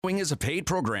Is a paid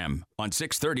program on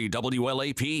 630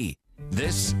 WLAP.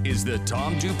 This is the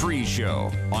Tom Dupree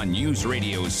Show on News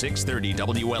Radio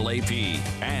 630 WLAP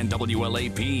and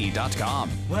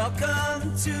WLAP.com.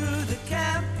 Welcome to the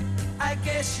camp. I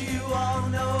guess you all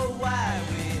know why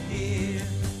we're here.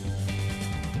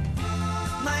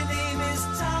 My name is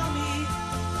Tommy,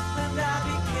 and I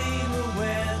became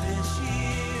aware this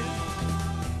year.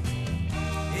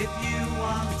 If you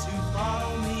want to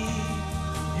follow me,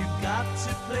 got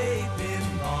to play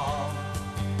pinball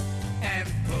and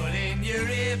put in your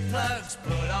earplugs,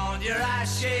 put on your eye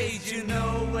shades, you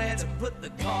know where to put the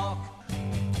cork.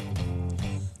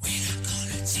 We're not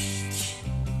gonna take it.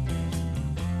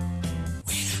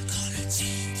 We're not gonna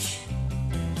take it.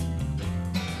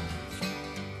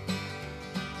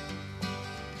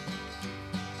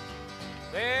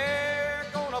 They're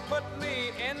gonna put me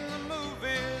in the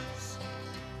movies.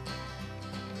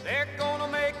 They're gonna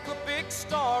make a big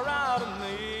star out of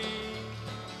me.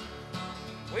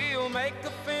 We'll make a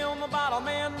film about a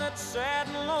man that's sad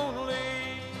and lonely,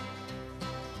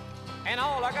 and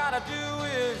all I gotta do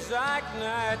is act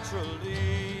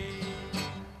naturally.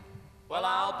 Well,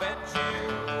 I'll bet you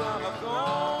I'm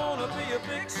gonna be a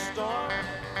big star.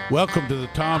 Welcome to the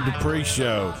Tom Dupree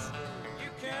Show.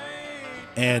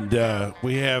 And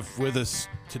we have with us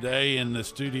today in the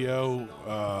studio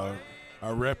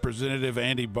our representative,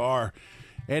 Andy Barr.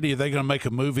 Andy, are they going to make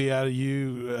a movie out of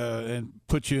you and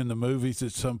put you in the movies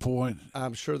at some point?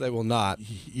 I'm sure they will not.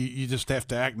 You just have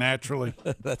to act naturally.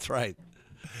 That's right.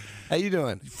 How you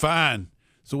doing? Fine.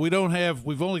 So we've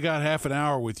only got half an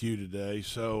hour with you today,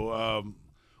 so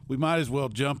we might as well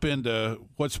jump into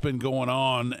what's been going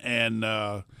on,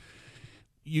 and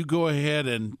you go ahead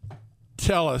and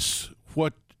tell us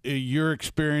what your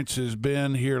experience has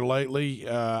been here lately.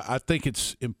 I think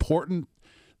it's important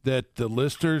that the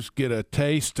listeners get a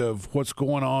taste of what's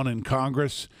going on in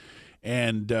Congress,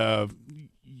 and I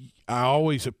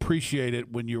always appreciate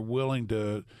it when you're willing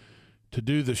to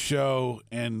do the show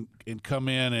and come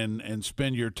in and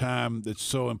spend your time that's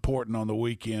so important on the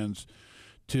weekends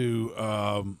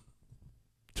to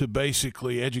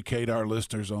basically educate our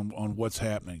listeners on what's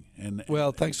happening. And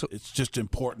well, thanks. It's just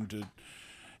important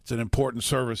it's an important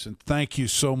service, and thank you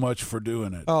so much for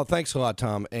doing it. Oh, thanks a lot,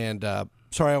 Tom. And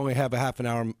sorry, I only have a half an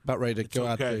hour. I'm about ready to go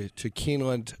out to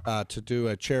Keeneland to do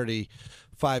a charity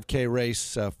 5K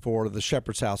race for the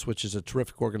Shepherd's House, which is a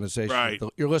terrific organization. Right.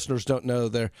 Your listeners don't know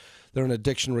they're an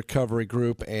addiction recovery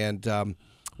group, and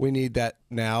we need that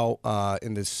now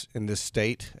in this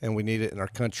state, and we need it in our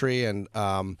country. And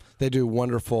they do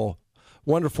wonderful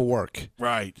work.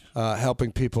 Right.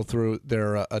 Helping people through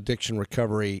their addiction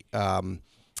recovery.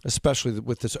 Especially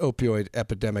with this opioid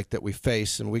epidemic that we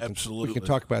face, and we can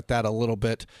talk about that a little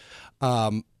bit.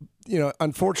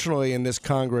 Unfortunately, in this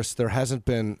Congress, there hasn't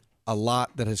been a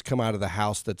lot that has come out of the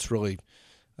House that's really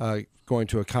going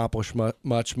to accomplish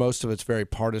much. Most of it's very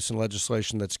partisan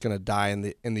legislation that's going to die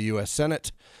in the U.S.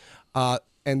 Senate.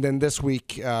 And then this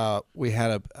week, we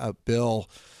had a bill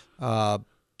to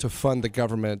fund the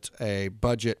government, a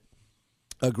budget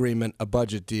agreement, a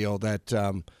budget deal that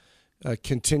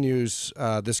continues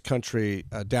this country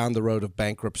down the road of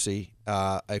bankruptcy,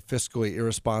 a fiscally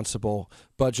irresponsible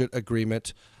budget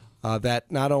agreement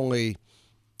that not only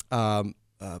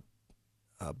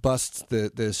busts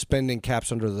the spending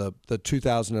caps under the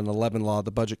 2011 law, the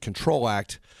Budget Control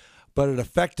Act, but it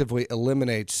effectively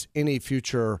eliminates any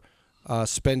future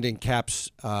spending caps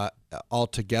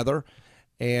altogether,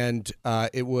 and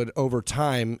it would over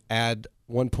time add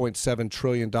 $1.7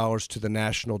 trillion to the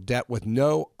national debt with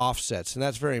no offsets. And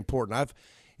that's very important. I've,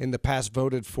 in the past,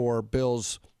 voted for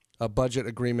bills, budget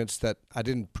agreements that I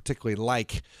didn't particularly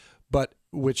like, but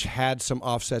which had some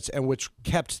offsets and which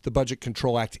kept the Budget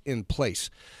Control Act in place.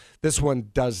 This one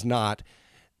does not.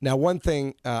 Now, one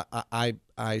thing I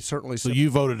certainly... So you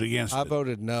voted against it? I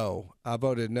voted no.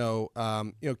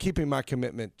 Keeping my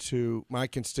commitment to my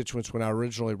constituents when I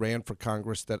originally ran for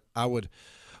Congress, that I would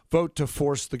vote to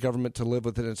force the government to live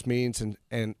within its means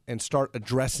and start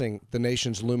addressing the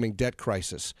nation's looming debt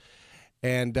crisis.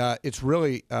 And it's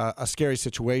really a scary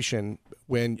situation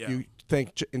when you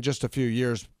think in just a few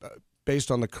years,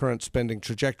 based on the current spending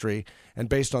trajectory and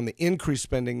based on the increased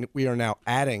spending that we are now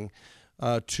adding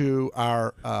to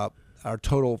our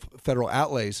total federal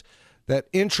outlays, that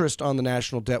interest on the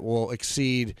national debt will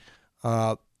exceed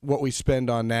what we spend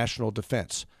on national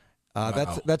defense.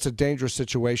 Wow. That's a dangerous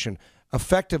situation.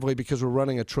 Effectively, because we're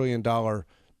running $1 trillion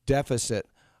deficit,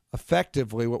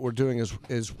 effectively what we're doing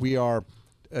is we are,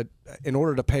 in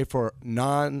order to pay for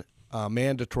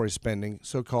non-mandatory spending,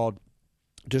 so-called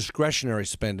discretionary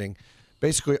spending,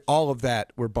 basically all of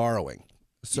that we're borrowing.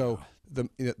 So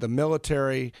the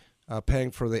military,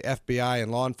 paying for the FBI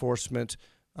and law enforcement,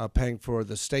 paying for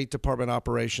the State Department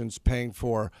operations, paying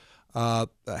for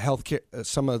healthcare,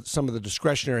 some of the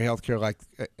discretionary healthcare like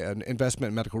an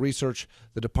investment in medical research,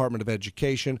 the Department of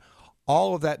Education.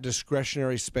 All of that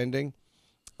discretionary spending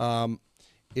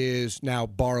is now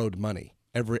borrowed money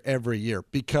every year,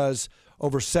 because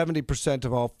over 70%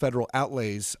 of all federal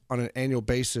outlays on an annual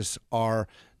basis are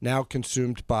now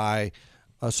consumed by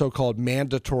so-called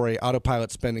mandatory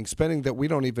autopilot spending that we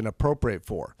don't even appropriate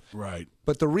for. Right.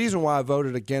 But the reason why I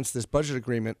voted against this budget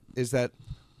agreement is that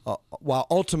while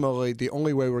ultimately the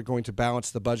only way we're going to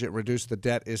balance the budget and reduce the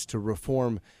debt is to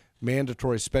reform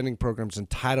mandatory spending programs,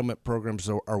 entitlement programs,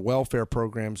 or welfare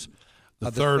programs,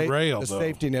 the third rail, the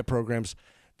safety net programs,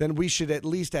 then we should at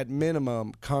least, at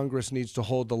minimum, Congress needs to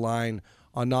hold the line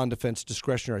on non-defense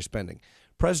discretionary spending.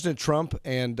 President Trump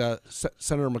and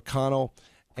Senator McConnell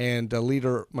and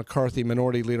Leader McCarthy,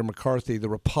 Minority Leader McCarthy, the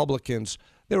Republicans,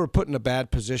 they were put in a bad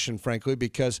position, frankly,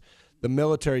 because the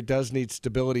military does need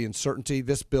stability and certainty.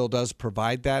 This bill does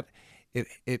provide that.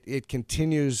 It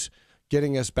continues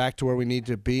getting us back to where we need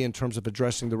to be in terms of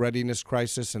addressing the readiness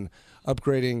crisis and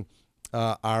upgrading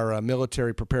our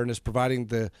military preparedness, providing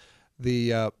the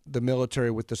military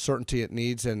with the certainty it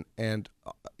needs, and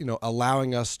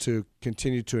allowing us to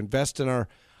continue to invest in our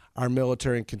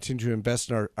military and continue to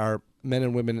invest in our men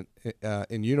and women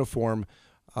in uniform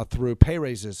through pay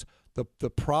raises. The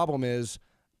problem is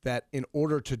that in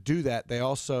order to do that, they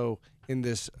also, in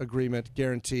this agreement,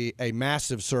 guarantee a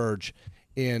massive surge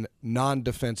in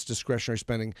non-defense discretionary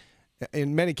spending,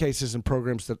 in many cases in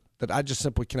programs that I just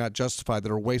simply cannot justify,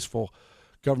 that are wasteful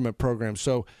government programs.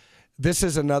 So this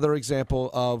is another example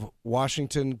of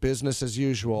Washington business as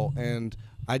usual, and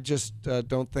I just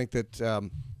don't think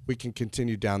that we can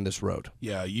continue down this road.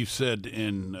 Yeah, you said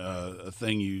in a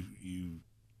thing you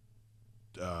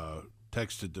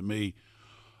texted to me,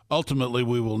 ultimately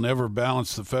we will never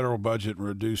balance the federal budget and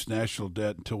reduce national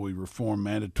debt until we reform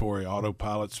mandatory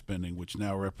autopilot spending, which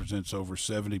now represents over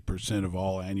 70% of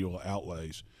all annual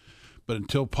outlays. But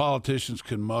until politicians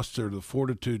can muster the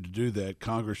fortitude to do that,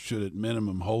 Congress should at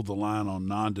minimum hold the line on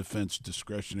non-defense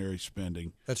discretionary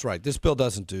spending. That's right. This bill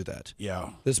doesn't do that. Yeah.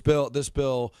 This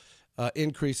bill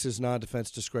increases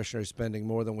non-defense discretionary spending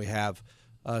more than we have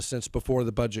since before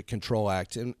the Budget Control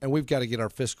Act, and we've got to get our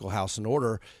fiscal house in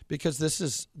order, because this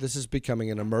is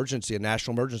becoming an emergency, a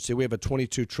national emergency. We have a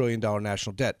 $22 trillion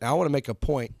national debt. Now, I want to make a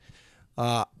point.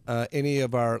 Any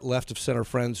of our left of center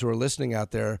friends who are listening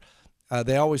out there,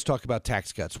 they always talk about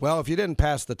tax cuts. Well, if you didn't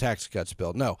pass the tax cuts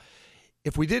bill, no.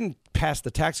 If we didn't pass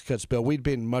the tax cuts bill, we'd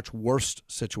be in a much worse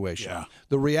situation. Yeah.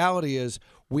 The reality is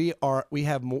we are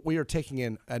taking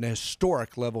in an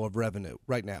historic level of revenue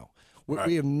right now.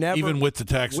 We have never, even with the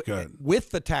tax cut.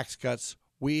 With the tax cuts,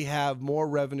 we have more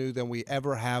revenue than we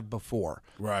ever have before.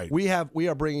 Right. We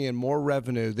are bringing in more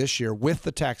revenue this year with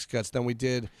the tax cuts than we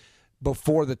did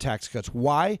before the tax cuts.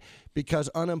 Why? Because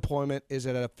unemployment is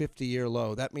at a 50-year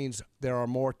low. That means there are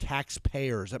more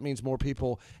taxpayers. That means more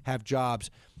people have jobs.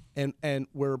 And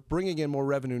we're bringing in more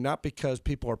revenue not because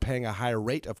people are paying a higher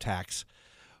rate of tax,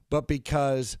 but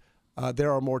because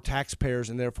there are more taxpayers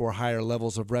and therefore higher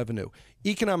levels of revenue.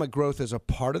 Economic growth is a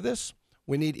part of this.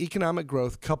 We need economic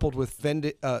growth coupled with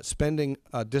spending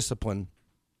discipline.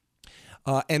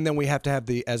 And then we have to have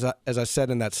as I said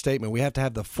in that statement, we have to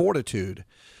have the fortitude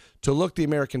to look the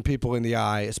American people in the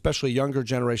eye, especially younger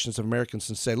generations of Americans,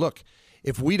 and say, look,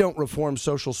 if we don't reform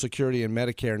Social Security and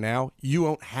Medicare now, you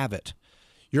won't have it.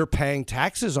 You're paying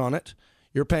taxes on it.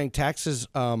 You're paying taxes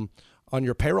on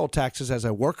your payroll taxes as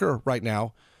a worker right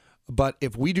now. But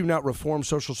if we do not reform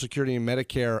Social Security and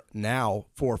Medicare now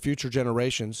for future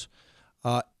generations,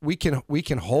 we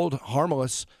can hold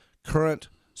harmless current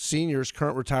seniors,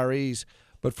 current retirees.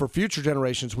 But for future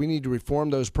generations, we need to reform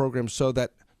those programs so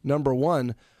that, number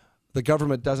one, the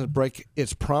government doesn't break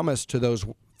its promise to those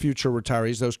future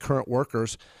retirees, those current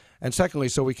workers, and secondly,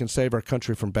 so we can save our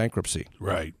country from bankruptcy.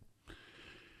 Right.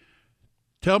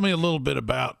 Tell me a little bit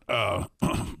about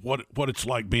what it's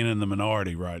like being in the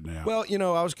minority right now. Well,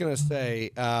 I was going to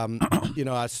say, I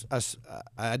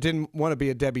didn't want to be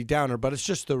a Debbie Downer, but it's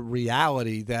just the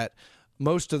reality that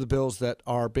most of the bills that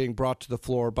are being brought to the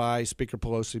floor by Speaker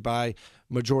Pelosi, by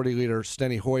Majority Leader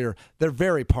Steny Hoyer, they're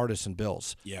very partisan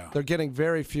bills. Yeah. They're getting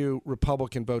very few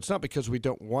Republican votes, not because we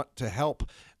don't want to help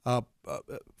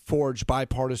forge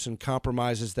bipartisan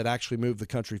compromises that actually move the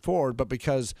country forward, but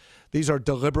because these are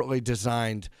deliberately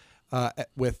designed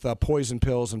with poison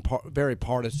pills and very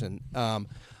partisan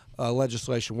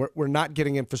legislation. We're not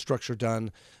getting infrastructure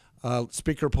done.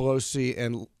 Speaker Pelosi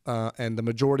and the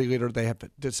Majority Leader, they have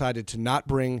decided to not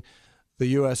bring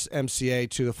the USMCA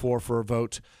to the floor for a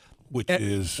vote. Which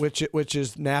is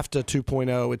NAFTA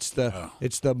 2.0.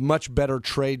 It's the much better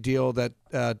trade deal that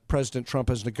President Trump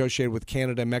has negotiated with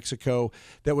Canada and Mexico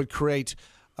that would create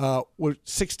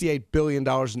 $68 billion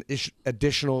in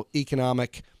additional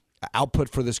economic output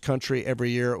for this country every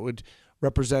year. It would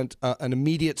represent an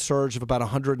immediate surge of about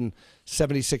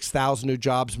 176,000 new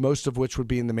jobs, most of which would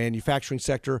be in the manufacturing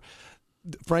sector.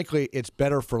 Frankly, it's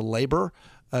better for labor.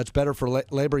 It's better for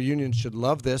labor unions should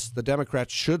love this. The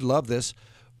Democrats should love this.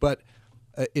 But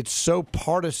it's so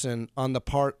partisan on the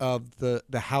part of the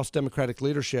House Democratic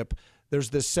leadership. There's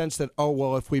this sense that, oh,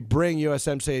 well, if we bring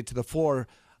USMCA to the floor,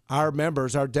 our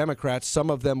members, our Democrats,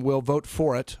 some of them will vote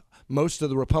for it. Most of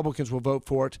the Republicans will vote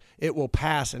for it. It will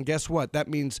pass. And guess what? That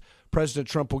means President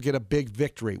Trump will get a big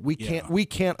victory. We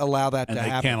can't allow that to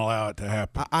happen. They can't allow it to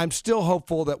happen. I'm still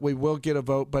hopeful that we will get a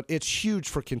vote, but it's huge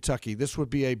for Kentucky. This would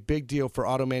be a big deal for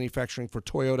auto manufacturing for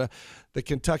Toyota. The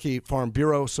Kentucky Farm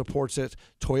Bureau supports it.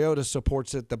 Toyota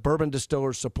supports it. The bourbon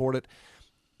distillers support it.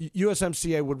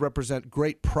 USMCA would represent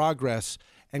great progress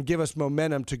and give us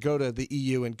momentum to go to the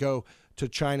EU and go to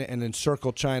China and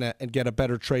encircle China and get a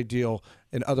better trade deal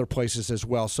in other places as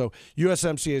well. So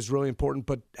USMCA is really important,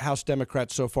 but House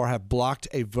Democrats so far have blocked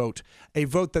a vote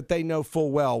that they know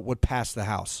full well would pass the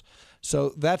House.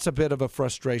 So that's a bit of a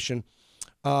frustration.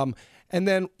 And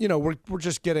then, we're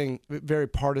just getting very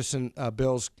partisan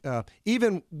bills.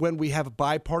 Even when we have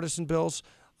bipartisan bills,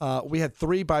 we had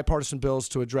 3 bipartisan bills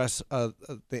to address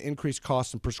the increased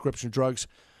costs in prescription drugs.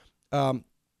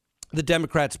 The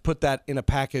Democrats put that in a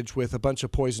package with a bunch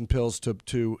of poison pills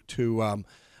to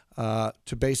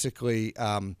basically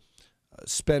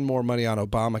spend more money on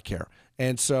Obamacare.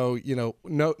 And so,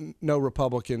 no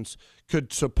Republicans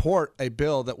could support a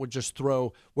bill that would just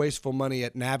throw wasteful money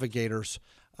at navigators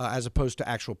as opposed to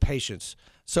actual patients.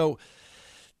 So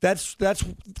that's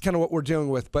kind of what we're dealing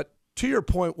with. But to your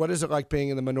point, what is it like being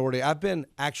in the minority? I've been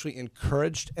actually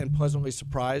encouraged and pleasantly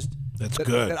surprised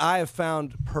that I have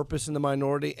found purpose in the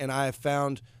minority, and I have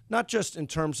found not just in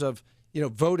terms of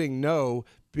voting no,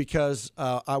 because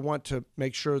I want to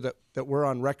make sure that we're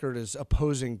on record as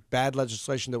opposing bad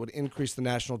legislation that would increase the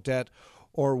national debt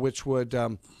or which would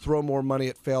throw more money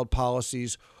at failed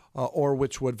policies or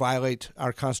which would violate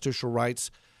our constitutional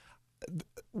rights.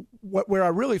 Where I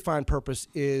really find purpose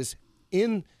is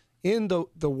in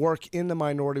the work in the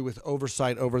minority with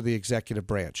oversight over the executive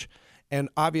branch. And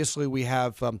obviously we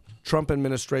have Trump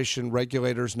administration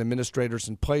regulators and administrators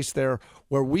in place there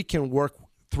where we can work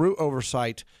through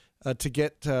oversight to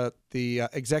get the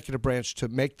executive branch to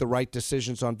make the right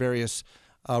decisions on various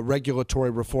regulatory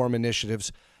reform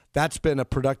initiatives. That's been a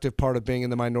productive part of being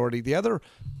in the minority. The other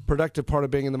productive part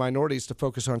of being in the minority is to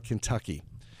focus on Kentucky.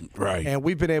 Right. And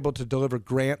we've been able to deliver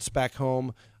grants back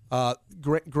home,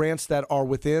 grants that are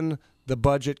within the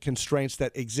budget constraints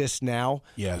that exist now,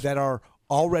 yes, that are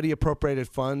already appropriated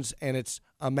funds, and it's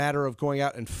a matter of going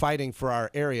out and fighting for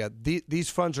our area. These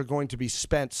funds are going to be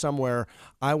spent somewhere.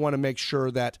 I want to make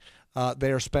sure that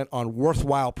they are spent on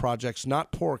worthwhile projects,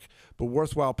 not pork, but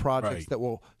worthwhile projects right, that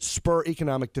will spur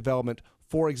economic development.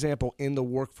 For example, in the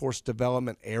workforce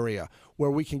development area, where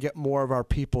we can get more of our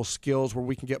people skills, where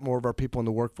we can get more of our people in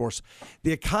the workforce.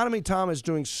 The economy, Tom, is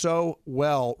doing so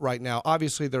well right now.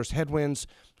 Obviously, there's headwinds.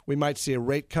 We might see a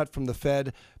rate cut from the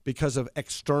Fed because of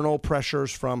external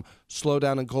pressures from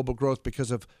slowdown in global growth, because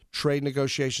of trade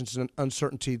negotiations and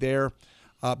uncertainty there,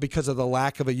 because of the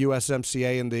lack of a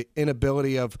USMCA and the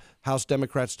inability of House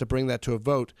Democrats to bring that to a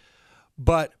vote.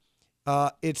 But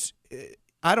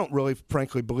I don't really,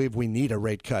 frankly, believe we need a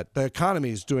rate cut. The economy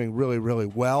is doing really, really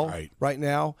well right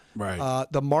now. Right.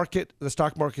 The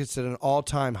stock market's at an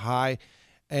all-time high,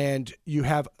 and you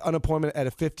have unemployment at a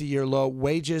 50-year low.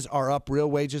 Wages are up. Real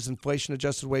wages,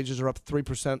 inflation-adjusted wages are up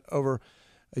 3% over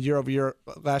year.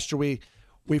 Last year,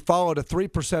 we followed a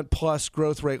 3% plus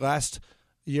growth rate last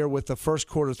year with the first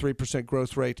quarter 3%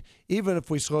 growth rate. Even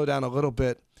if we slow down a little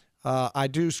bit, I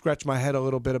do scratch my head a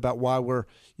little bit about why we're,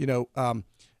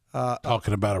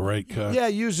 talking about a rate cut. Yeah,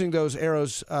 using those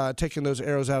arrows, taking those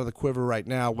arrows out of the quiver right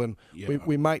now when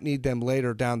we might need them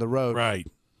later down the road. Right.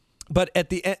 But at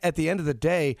the end of the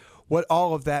day, what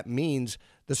all of that means,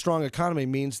 the strong economy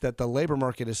means that the labor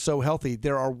market is so healthy.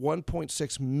 There are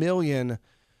 1.6 million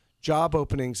job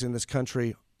openings in this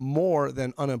country, more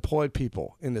than unemployed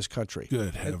people in this country.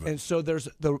 Good heavens. And so there's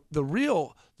the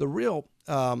real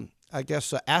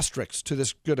asterisk to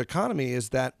this good economy is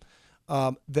that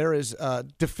there is a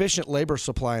deficient labor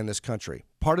supply in this country.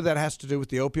 Part of that has to do with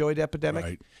the opioid epidemic.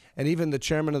 Right. And even the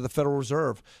chairman of the Federal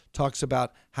Reserve talks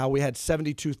about how we had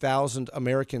 72,000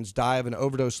 Americans die of an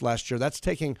overdose last year. That's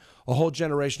taking a whole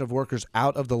generation of workers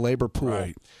out of the labor pool.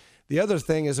 Right. The other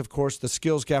thing is, of course, the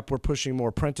skills gap. We're pushing more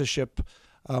apprenticeship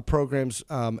programs,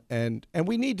 and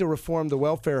we need to reform the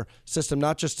welfare system,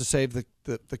 not just to save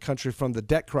the country from the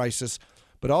debt crisis,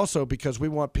 but also because we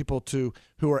want people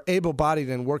who are able-bodied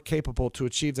and work capable to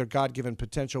achieve their God-given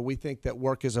potential. We think that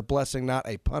work is a blessing, not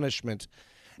a punishment,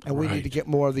 and we need to get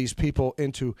more of these people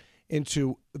into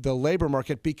the labor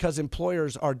market because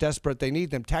employers are desperate. They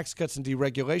need them. Tax cuts and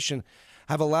deregulation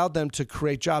have allowed them to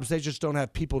create jobs. They just don't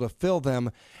have people to fill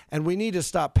them. And we need to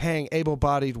stop paying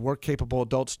able-bodied, work-capable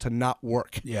adults to not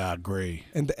work. Yeah, I agree.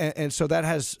 And so that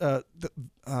has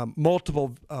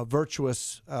multiple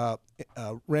virtuous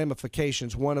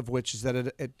ramifications, one of which is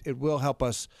that it will help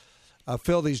us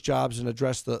fill these jobs and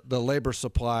address the labor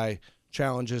supply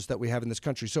challenges that we have in this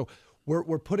country. So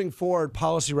we're putting forward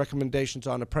policy recommendations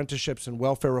on apprenticeships and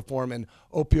welfare reform and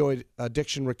opioid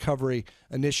addiction recovery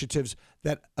initiatives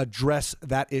that address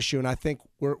that issue. And I think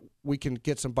we can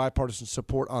get some bipartisan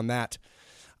support on that.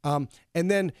 And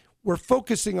then we're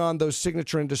focusing on those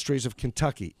signature industries of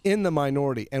Kentucky in the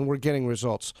minority, and we're getting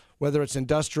results, whether it's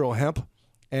industrial hemp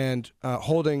and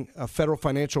holding federal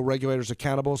financial regulators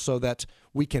accountable so that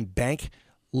we can bank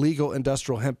legal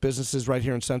industrial hemp businesses right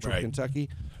here in central Kentucky,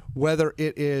 whether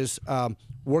it is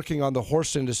working on the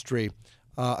horse industry,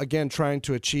 again, trying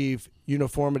to achieve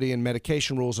uniformity in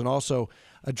medication rules, and also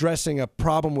addressing a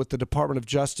problem with the Department of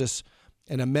Justice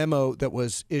and a memo that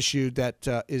was issued that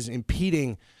is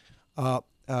impeding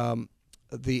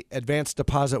the advanced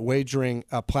deposit wagering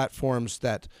platforms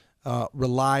that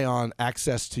rely on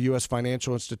access to U.S.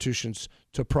 financial institutions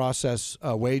to process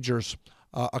wagers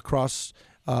across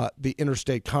the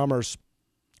interstate commerce,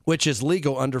 which is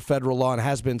legal under federal law and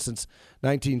has been since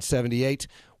 1978.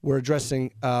 We're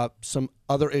addressing some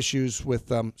other issues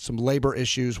with some labor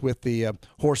issues with the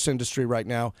horse industry right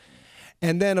now.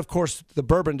 And then, of course, the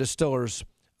bourbon distillers,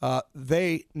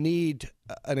 they need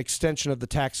an extension of the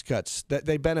tax cuts.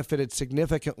 They benefited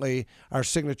significantly. Our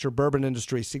signature bourbon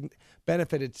industry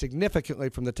benefited significantly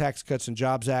from the Tax Cuts and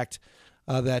Jobs Act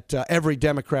that every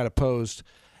Democrat opposed.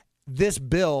 This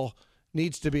bill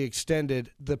needs to be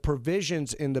extended. The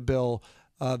provisions in the bill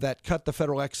that cut the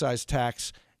federal excise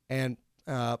tax and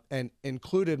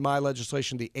included my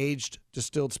legislation, the Aged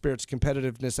Distilled Spirits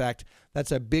Competitiveness Act.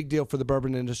 That's a big deal for the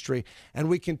bourbon industry. And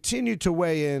we continue to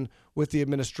weigh in with the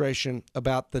administration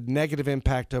about the negative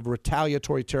impact of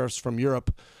retaliatory tariffs from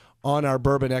Europe on our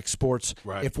bourbon exports.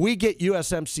 Right. If we get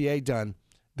USMCA done,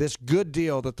 this good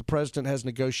deal that the president has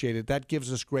negotiated, that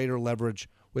gives us greater leverage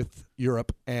with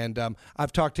Europe. And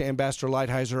I've talked to Ambassador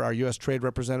Lighthizer, our U.S. trade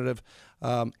representative.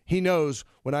 He knows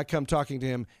when I come talking to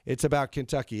him, it's about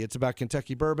Kentucky. It's about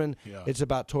Kentucky bourbon. Yeah. It's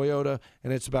about Toyota,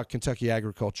 and it's about Kentucky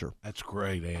agriculture. That's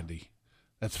great, Andy.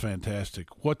 That's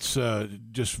fantastic. What's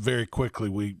just very quickly,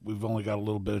 we've only got a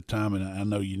little bit of time, and I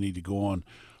know you need to go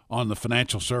on the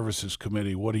Financial Services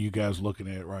Committee. What are you guys looking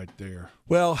at right there?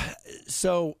 Well,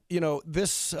 so,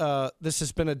 this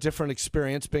has been a different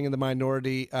experience being in the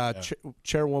minority.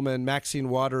 Chairwoman Maxine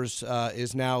Waters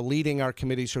is now leading our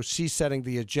committee, so she's setting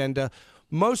the agenda.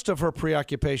 Most of her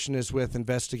preoccupation is with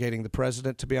investigating the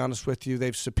president, to be honest with you.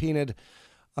 They've subpoenaed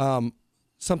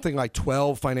something like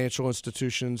 12 financial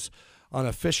institutions on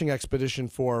a fishing expedition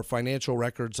for financial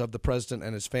records of the president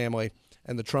and his family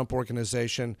and the Trump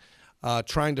Organization.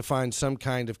 Trying to find some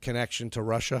kind of connection to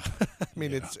Russia. I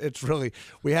mean, it's really,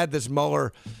 we had this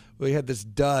Mueller, we had this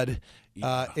dud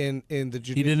in the.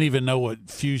 He didn't even know what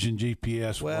Fusion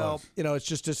GPS was. Well, it's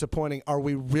just disappointing. Are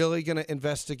we really going to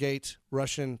investigate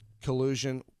Russian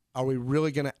collusion? Are we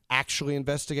really going to actually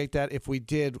investigate that? If we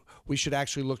did, we should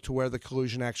actually look to where the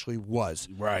collusion actually was.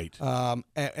 Right.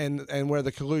 And where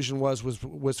the collusion was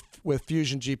with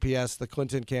Fusion GPS, the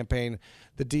Clinton campaign,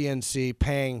 the DNC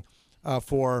paying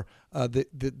for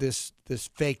this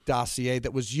fake dossier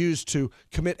that was used to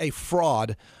commit a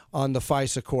fraud on the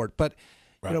FISA court. But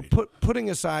putting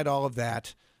aside all of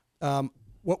that,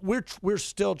 what we're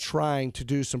still trying to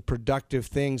do some productive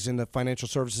things in the Financial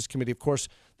Services Committee. Of course,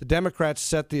 the Democrats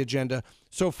set the agenda.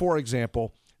 So, for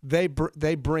example, they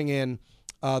bring in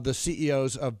the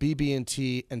CEOs of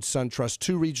BB&T and SunTrust,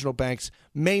 two regional banks,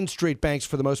 Main Street banks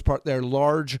for the most part. They're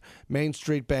large Main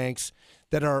Street banks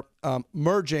that are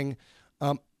merging,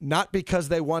 not because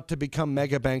they want to become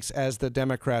mega banks, as the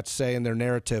Democrats say in their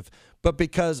narrative, but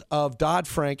because of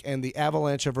Dodd-Frank and the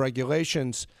avalanche of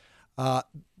regulations.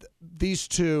 These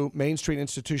two Main Street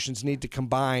institutions need to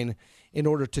combine in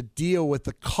order to deal with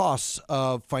the costs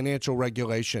of financial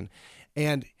regulation.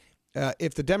 And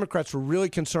if the Democrats were really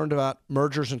concerned about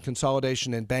mergers and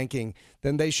consolidation in banking,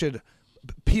 then they should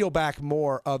peel back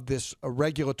more of this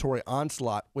regulatory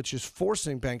onslaught, which is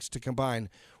forcing banks to combine.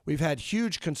 We've had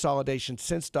huge consolidation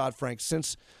since Dodd-Frank,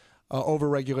 since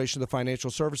overregulation of the financial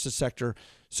services sector.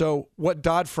 So what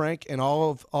Dodd-Frank and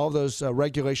all of those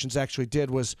regulations actually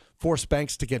did was force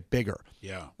banks to get bigger.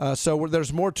 Yeah. So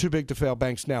there's more too big to fail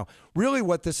banks now. Really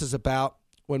what this is about,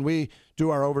 when we do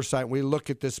our oversight, we look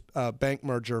at this bank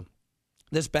merger,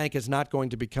 this bank is not going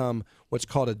to become what's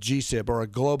called a GSIB, or a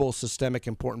global systemic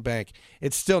important bank.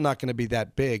 It's still not going to be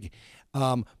that big.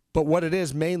 But what it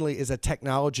is mainly is a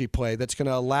technology play that's going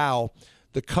to allow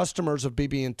the customers of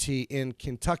BB&T in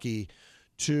Kentucky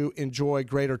to enjoy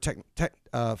greater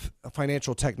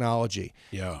financial technology.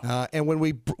 Yeah. And when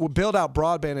we build out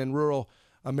broadband in rural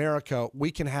America,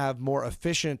 we can have more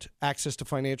efficient access to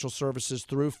financial services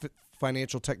through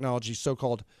financial technology,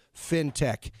 so-called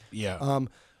fintech. Yeah.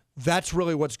 That's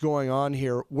really what's going on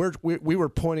here. We were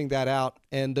pointing that out,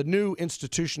 and the new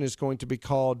institution is going to be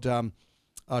called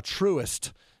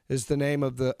Truist, is the name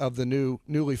of the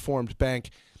newly formed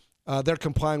bank. They're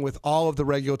complying with all of the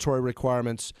regulatory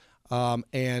requirements,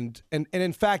 and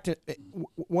in fact,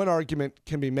 one argument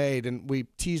can be made, and we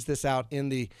teased this out in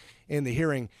the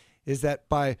hearing, is that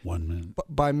by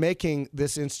making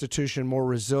this institution more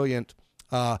resilient,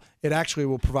 it actually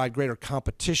will provide greater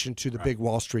competition to the big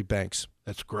Wall Street banks.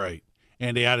 That's great.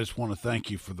 Andy, I just want to thank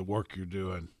you for the work you're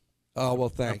doing. Oh, well,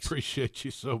 thanks. I appreciate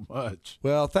you so much.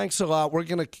 Well, thanks a lot. We're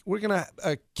gonna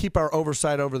keep our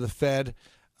oversight over the Fed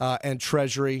and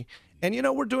Treasury, and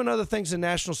we're doing other things in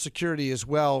national security as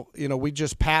well. We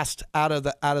just passed out of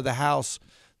the House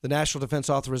the National Defense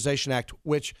Authorization Act,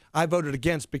 which I voted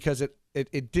against because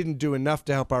it didn't do enough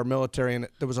to help our military, and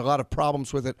there was a lot of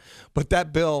problems with it. But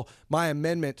that bill, my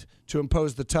amendment to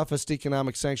impose the toughest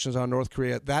economic sanctions on North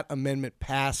Korea, that amendment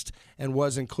passed and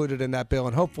was included in that bill,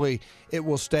 and hopefully it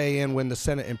will stay in when the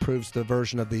Senate improves the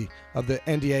version of the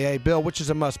NDAA bill, which is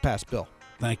a must-pass bill.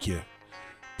 Thank you.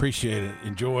 Appreciate it.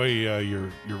 Enjoy your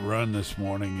run this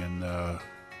morning, and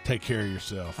take care of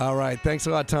yourself. All right. Thanks a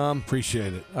lot, Tom.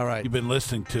 Appreciate it. All right. You've been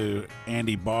listening to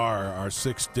Andy Barr, our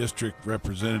 6th District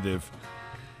Representative.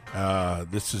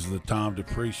 This is the Tom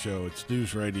Dupree Show. It's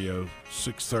News Radio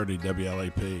 630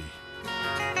 WLAP.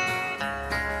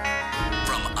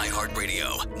 From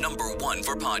iHeartRadio, #1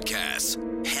 for podcasts,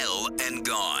 Hell and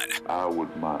Gone. I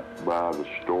might buy the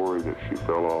story that she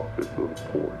fell off this little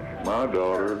porch. My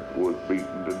daughter was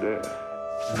beaten to death.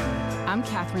 I'm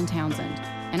Katherine Townsend,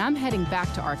 and I'm heading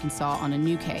back to Arkansas on a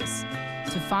new case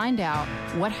to find out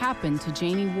what happened to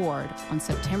Janie Ward on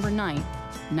September 9th,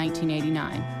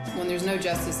 1989. When there's no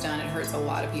justice done, it hurts a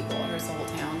lot of people. It hurts the whole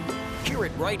town. Hear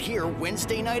it right here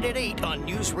Wednesday night at 8 on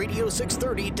News Radio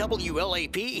 630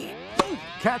 WLAP.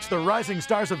 Catch the rising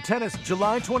stars of tennis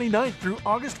July 29th through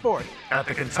August 4th at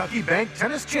the Kentucky Bank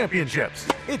Tennis Championships.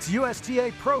 It's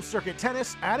USTA Pro Circuit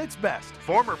tennis at its best.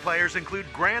 Former players include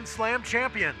Grand Slam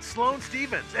champions Sloane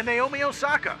Stephens and Naomi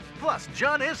Osaka, plus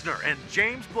John Isner and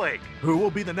James Blake. Who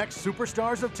will be the next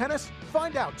superstars of tennis?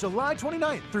 Find out July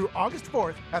 29th through August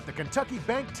 4th at the Kentucky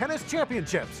Bank Tennis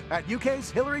Championships at UK's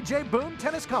Hillary J. Boone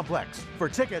Tennis Complex. For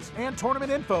tickets and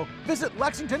tournament info, visit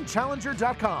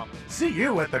LexingtonChallenger.com. See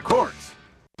you at the courts.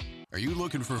 Are you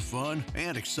looking for fun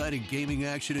and exciting gaming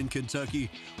action in Kentucky?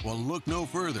 Well, look no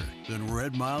further than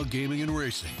Red Mile Gaming and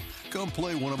Racing. Come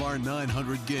play one of our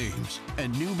 900 games.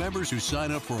 And new members who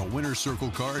sign up for a Winner's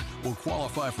Circle card will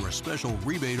qualify for a special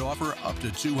rebate offer up to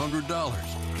 $200.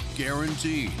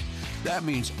 Guaranteed. That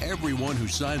means everyone who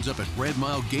signs up at Red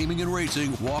Mile Gaming and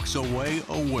Racing walks away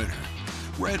a winner.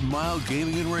 Red Mile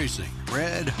Gaming and Racing.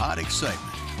 Red hot excitement.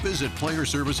 Visit Player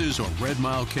Services or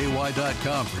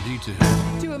redmileky.com for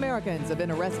details. 2 Americans have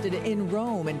been arrested in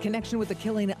Rome in connection with the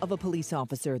killing of a police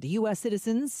officer. The U.S.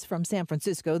 citizens from San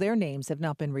Francisco, their names have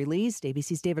not been released.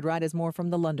 ABC's David Wright has more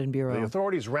from the London Bureau. The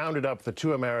authorities rounded up the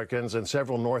 2 Americans and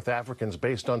several North Africans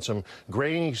based on some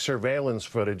grainy surveillance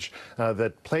footage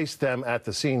that placed them at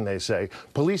the scene, they say.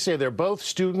 Police say they're both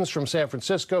students from San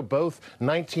Francisco, both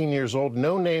 19 years old.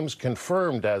 No names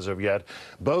confirmed as of yet.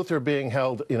 Both are being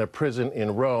held in a prison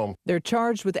in Rome. They're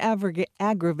charged with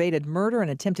aggravated murder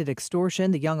and attempted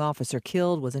extortion. The young officer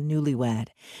killed was a newlywed.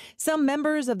 Some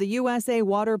members of the USA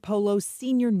water polo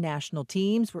senior national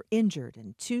teams were injured,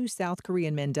 and 2 South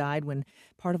Korean men died when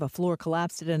part of a floor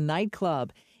collapsed at a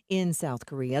nightclub in South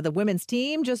Korea. The women's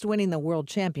team just winning the world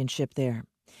championship there.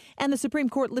 And the Supreme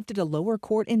Court lifted a lower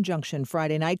court injunction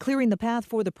Friday night, clearing the path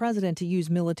for the president to use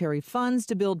military funds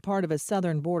to build part of a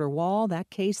southern border wall. That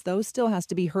case, though, still has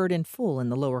to be heard in full in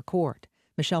the lower court.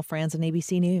 Michelle Franzen,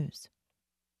 ABC News.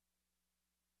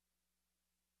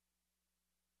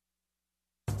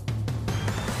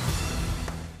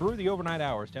 Through the overnight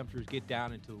hours, temperatures get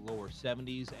down into the lower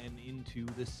 70s and into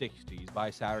the 60s by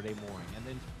Saturday morning. And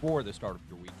then for the start of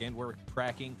your weekend, we're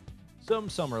tracking Some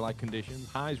summer-like conditions,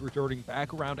 highs returning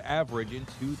back around average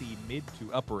into the mid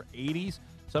to upper 80s.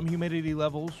 Some humidity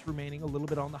levels remaining a little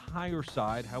bit on the higher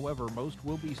side. However, most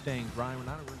will be staying dry. We're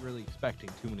not really expecting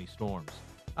too many storms.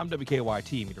 I'm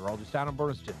WKYT meteorologist Adam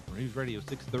Burniston for News Radio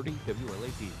 630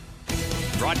 WLAP.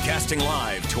 Broadcasting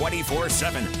live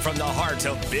 24/7 from the heart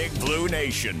of Big Blue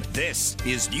Nation. This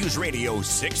is News Radio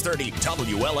 630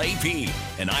 WLAP,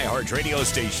 an iHeart radio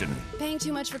station. Paying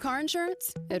too much for car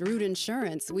insurance? At Root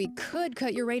Insurance, we could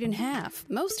cut your rate in half.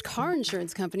 Most car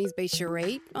insurance companies base your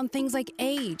rate on things like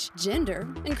age, gender,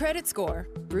 and credit score.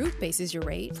 Root bases your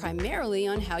rate primarily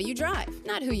on how you drive,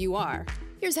 not who you are.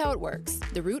 Here's how it works.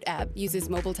 The Root app uses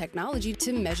mobile technology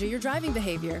to measure your driving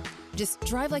behavior. Just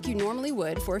drive like you normally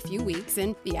would for a few weeks,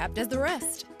 and the app does the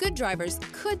rest. Good drivers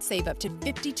could save up to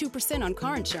 52% on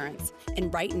car insurance.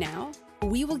 And right now,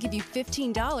 we will give you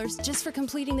 $15 just for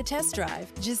completing the test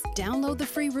drive. Just download the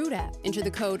free Root app. Enter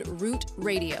the code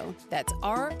ROOT-RADIO. That's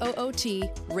ROOT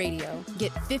Radio.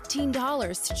 Get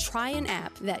 $15 to try an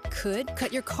app that could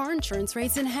cut your car insurance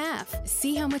rates in half.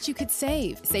 See how much you could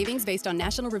save. Savings based on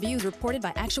national reviews reported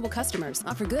by actual customers.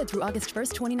 Offer good through August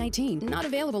 1st, 2019. Not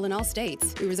available in all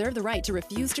states. We reserve the right to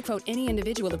refuse to quote any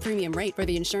individual the premium rate for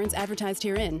the insurance advertised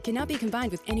herein. Cannot be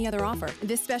combined with any other offer.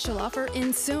 This special offer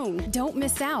ends soon. Don't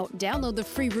miss out. Download the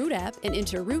free Root app and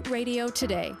enter Root Radio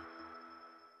today.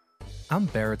 I'm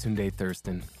Baratunde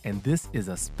Thurston, and this is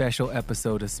a special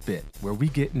episode of Spit, where we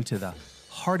get into the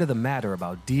heart of the matter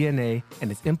about DNA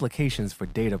and its implications for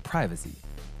data privacy.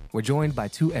 We're joined by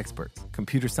two experts,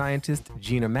 computer scientist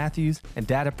Gina Matthews and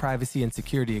data privacy and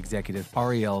security executive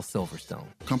Ariel Silverstone.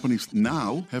 Companies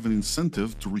now have an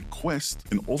incentive to request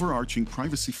an overarching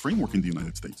privacy framework in the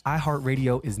United States.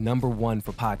 iHeartRadio is #1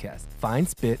 for podcasts. Find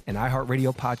Spit and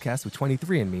iHeartRadio podcasts with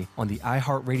 23andMe on the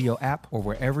iHeartRadio app or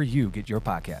wherever you get your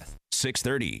podcasts.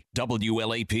 630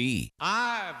 WLAP.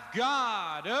 I've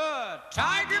got a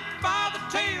tiger by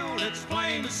the tail, it's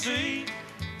plain to see.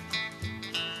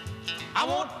 I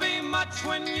won't be much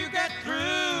when you get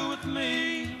through with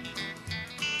me.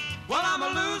 Well, I'm a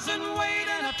losing weight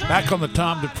and I turn. Back on the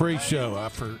Tom Dupree show.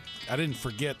 I didn't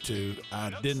forget to.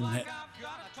 I didn't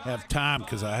have time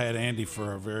because I had Andy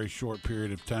for a very short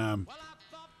period of time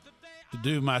to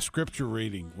do my scripture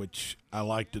reading, which I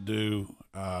like to do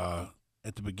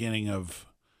at the beginning of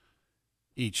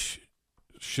each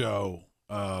show.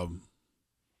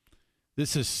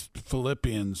 This is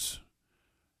Philippians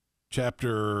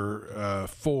chapter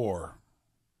 4,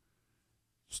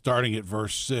 starting at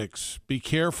verse 6. Be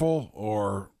careful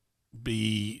or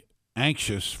be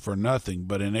anxious for nothing,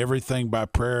 but in everything by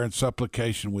prayer and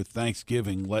supplication with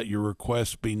thanksgiving, let your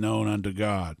requests be known unto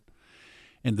God.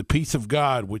 And the peace of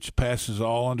God, which passes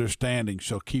all understanding,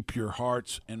 shall keep your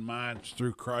hearts and minds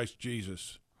through Christ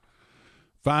Jesus.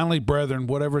 Finally, brethren,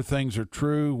 whatever things are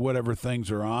true, whatever things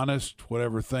are honest,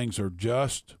 whatever things are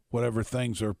just, whatever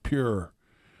things are pure,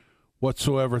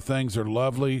 whatsoever things are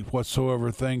lovely,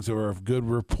 whatsoever things are of good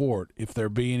report, if there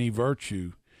be any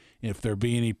virtue, if there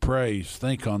be any praise,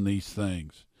 think on these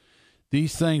things.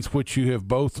 These things which you have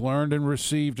both learned and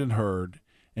received and heard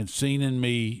and seen in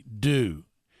me, do,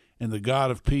 and the God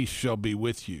of peace shall be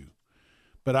with you.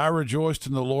 But I rejoiced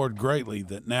in the Lord greatly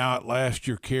that now at last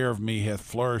your care of me hath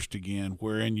flourished again,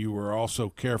 wherein you were also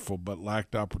careful, but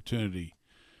lacked opportunity.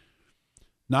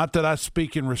 Not that I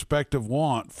speak in respect of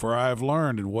want, for I have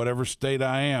learned in whatever state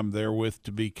I am therewith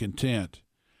to be content.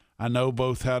 I know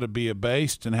both how to be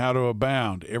abased and how to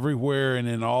abound. Everywhere and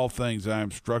in all things I am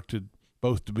instructed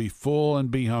both to be full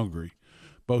and be hungry,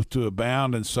 both to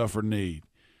abound and suffer need.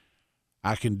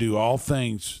 I can do all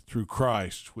things through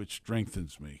Christ, which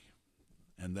strengthens me.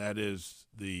 And that is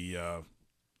the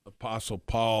Apostle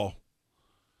Paul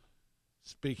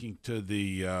speaking to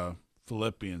the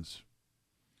Philippians.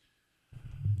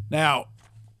 Now,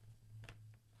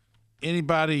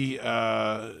 anybody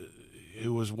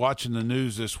who was watching the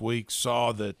news this week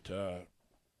saw that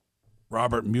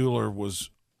Robert Mueller was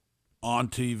on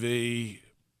TV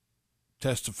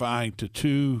testifying to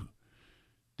two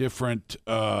different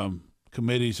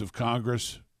committees of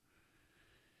Congress.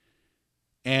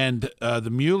 And the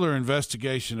Mueller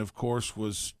investigation, of course,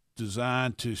 was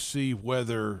designed to see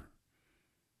whether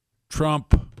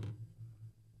Trump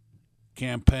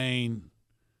campaign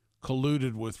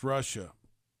colluded with Russia.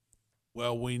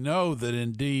 Well, we know that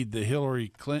indeed the Hillary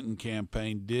Clinton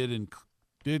campaign did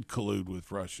collude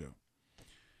with Russia.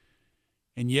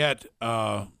 And yet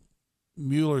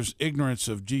Mueller's ignorance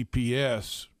of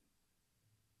GPS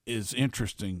is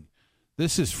interesting.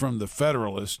 This is from the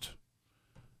Federalist,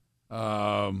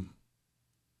 written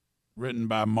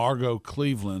by Margot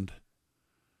Cleveland.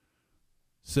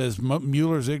 says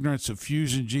Mueller's ignorance of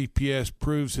Fusion GPS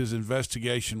proves his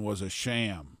investigation was a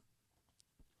sham.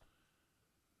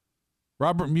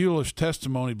 Robert Mueller's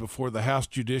testimony before the House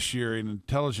Judiciary and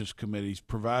Intelligence Committees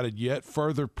provided yet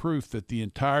further proof that the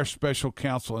entire special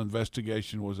counsel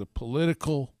investigation was a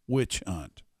political witch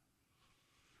hunt.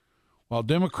 While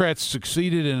Democrats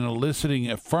succeeded in eliciting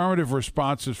affirmative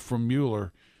responses from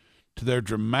Mueller to their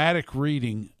dramatic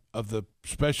reading of the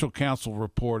special counsel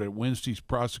report at Wednesday's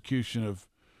prosecution of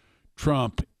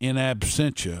Trump in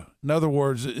absentia. In other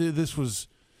words, it was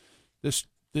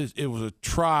a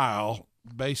trial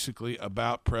basically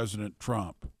about President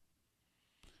Trump.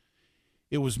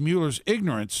 It was Mueller's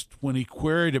ignorance when he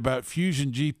queried about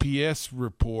Fusion GPS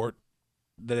report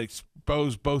that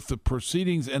exposed both the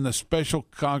proceedings and the special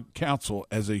counsel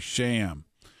as a sham.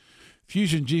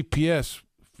 Fusion GPS,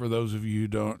 for those of you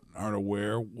who aren't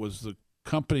aware, was the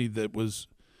company that was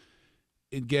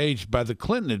engaged by the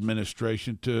Clinton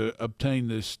administration to obtain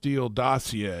the Steele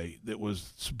dossier that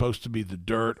was supposed to be the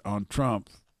dirt on Trump.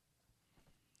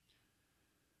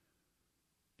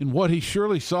 In what he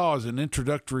surely saw as an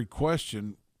introductory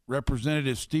question,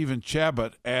 Representative Stephen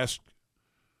Chabot asked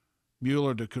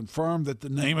Mueller to confirm that the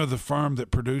name of the firm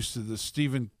that produced the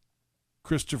Stephen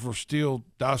Christopher Steele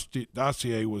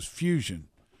dossier was Fusion.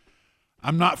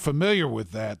 "I'm not familiar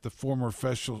with that," the former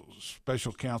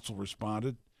special counsel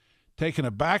responded. Taken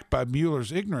aback by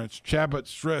Mueller's ignorance, Chabot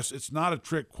stressed it's not a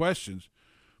trick question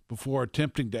before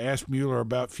attempting to ask Mueller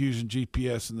about Fusion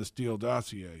GPS and the Steele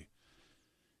dossier.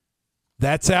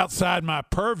 "That's outside my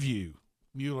purview,"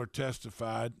 Mueller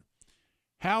testified.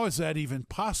 How is that even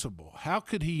possible? How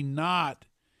could he not,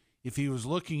 if he was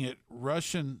looking at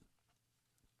Russian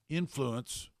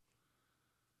influence,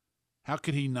 how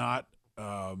could he not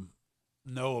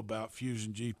know about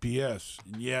Fusion GPS?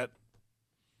 And yet,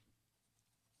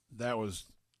 that was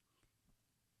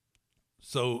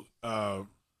so.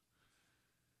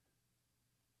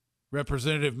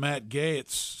 Representative Matt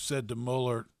Gaetz said to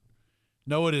Mueller,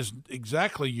 "No, it is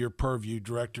exactly your purview,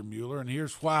 Director Mueller, and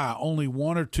here's why. Only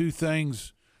one or two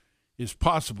things is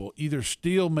possible. Either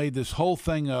Steele made this whole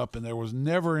thing up and there was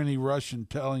never any Russian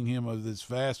telling him of this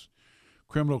vast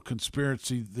criminal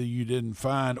conspiracy that you didn't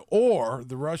find, or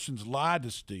the Russians lied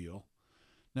to Steele.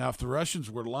 Now, if the Russians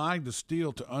were lying to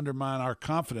Steele to undermine our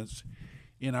confidence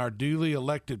in our duly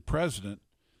elected president,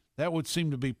 that would seem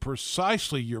to be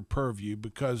precisely your purview,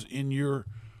 because in your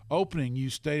opening you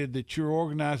stated that your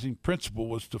organizing principle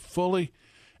was to fully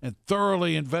and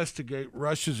thoroughly investigate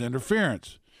Russia's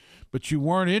interference. But you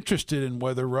weren't interested in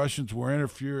whether Russians were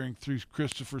interfering through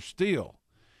Christopher Steele.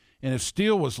 And if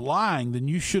Steele was lying, then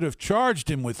you should have charged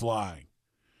him with lying.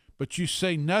 But you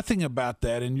say nothing about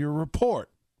that in your report."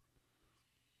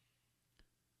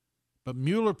 But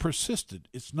Mueller persisted.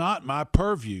 "It's not my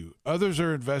purview. Others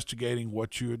are investigating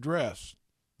what you address.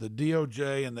 The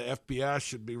DOJ and the FBI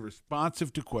should be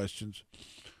responsive to questions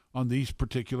on these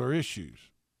particular issues."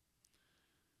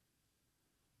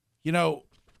 You know,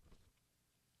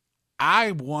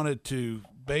 I wanted to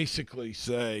basically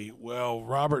say, well,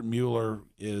 Robert Mueller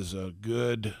is a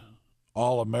good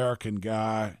all-American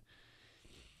guy,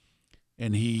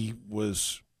 and he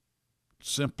was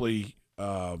simply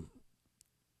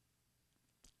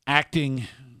acting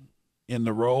in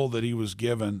the role that he was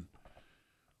given,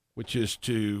 which is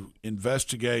to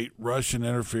investigate Russian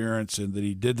interference, and that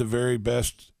he did the very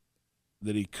best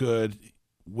that he could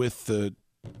with the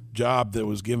job that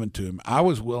was given to him. I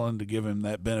was willing to give him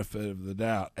that benefit of the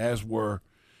doubt, as were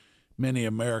many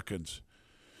Americans.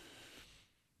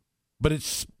 But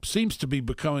it seems to be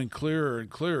becoming clearer and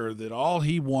clearer that all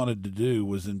he wanted to do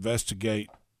was investigate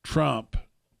Trump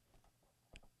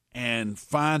and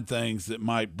find things that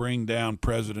might bring down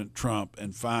President Trump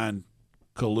and find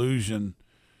collusion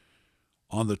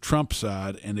on the Trump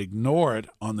side and ignore it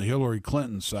on the Hillary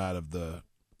Clinton side of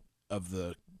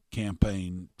the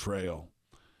campaign trail.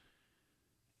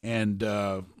 And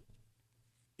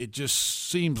it just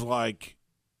seems like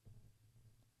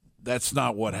that's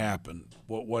not what happened.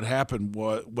 What happened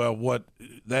was,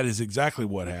 that is exactly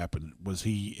what happened, was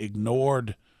he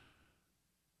ignored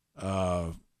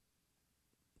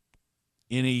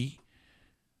anything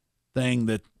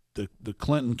that the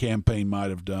Clinton campaign might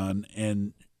have done.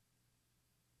 And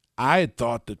I had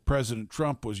thought that President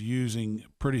Trump was using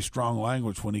pretty strong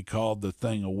language when he called the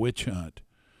thing a witch hunt.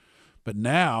 But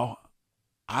now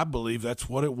I believe that's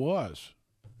what it was.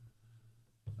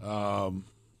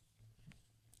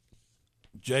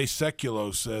 Jay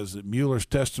Sekulow says that Mueller's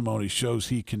testimony shows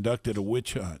he conducted a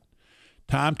witch hunt.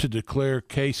 Time to declare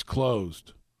case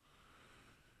closed.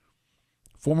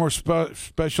 Former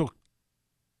special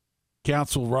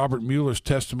Counsel Robert Mueller's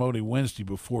testimony Wednesday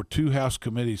before two House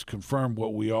committees confirmed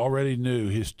what we already knew.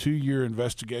 His 2-year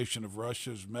investigation of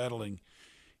Russia's meddling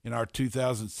in our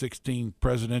 2016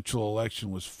 presidential election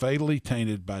was fatally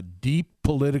tainted by deep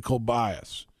political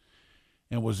bias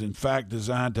and was in fact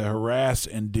designed to harass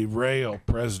and derail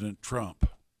President Trump.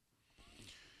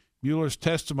 Mueller's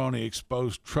testimony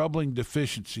exposed troubling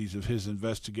deficiencies of his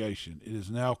investigation. It is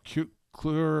now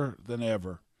clearer than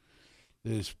ever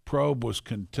that his probe was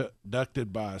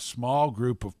conducted by a small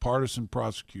group of partisan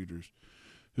prosecutors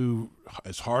who,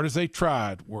 as hard as they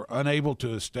tried, were unable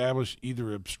to establish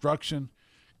either obstruction,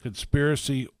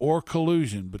 conspiracy, or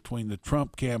collusion between the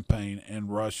Trump campaign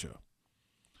and Russia.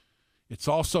 It's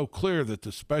also clear that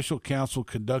the special counsel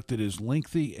conducted his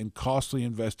lengthy and costly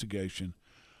investigation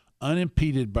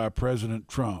unimpeded by President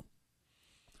Trump.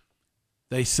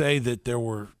 They say that there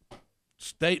were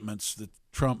statements that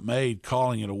Trump made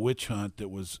calling it a witch hunt that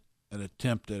was an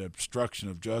attempt at obstruction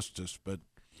of justice, but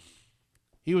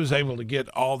he was able to get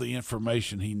all the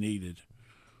information he needed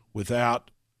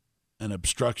without an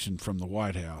obstruction from the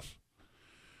White House.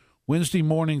 Wednesday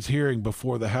morning's hearing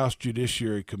before the House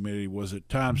Judiciary Committee was at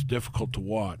times difficult to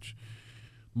watch.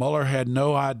 Mueller had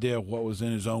no idea what was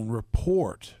in his own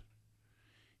report.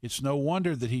 It's no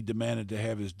wonder that he demanded to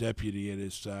have his deputy at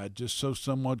his side just so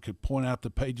someone could point out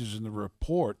the pages in the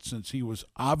report, since he was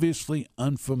obviously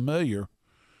unfamiliar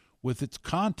with its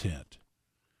content.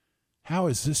 How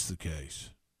is this the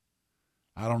case?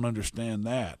 I don't understand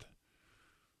that.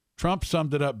 Trump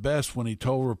summed it up best when he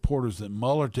told reporters that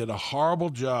Mueller did a horrible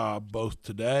job both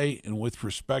today and with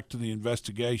respect to the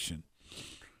investigation.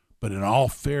 But in all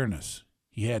fairness,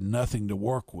 he had nothing to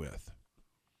work with.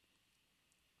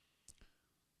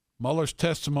 Mueller's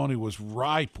testimony was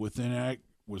rife with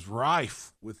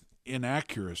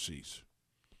inaccuracies.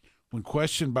 When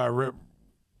questioned by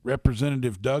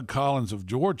Representative Doug Collins of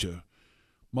Georgia,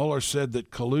 Mueller said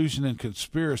that collusion and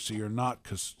conspiracy are not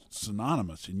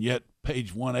synonymous, and yet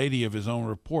page 180 of his own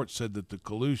report said that the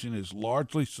collusion is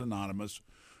largely synonymous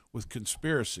with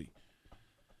conspiracy.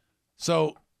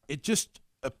 So it just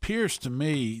appears to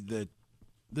me that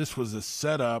this was a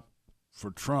setup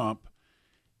for Trump,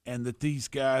 and that these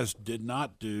guys did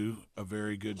not do a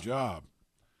very good job.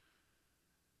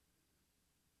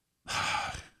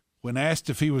 When asked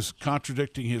if he was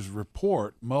contradicting his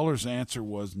report, Mueller's answer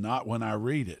was, "Not when I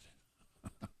read it."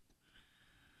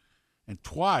 And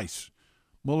twice,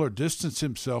 Mueller distanced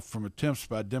himself from attempts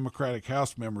by Democratic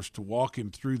House members to walk him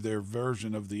through their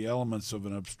version of the elements of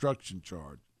an obstruction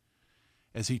charge.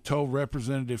 As he told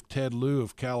Representative Ted Lieu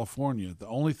of California, "The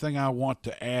only thing I want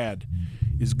to add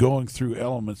is going through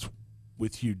elements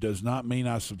with you does not mean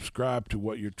I subscribe to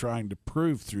what you're trying to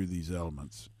prove through these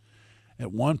elements."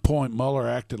 At one point, Mueller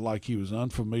acted like he was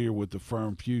unfamiliar with the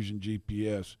firm Fusion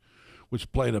GPS,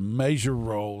 which played a major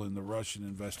role in the Russian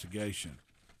investigation.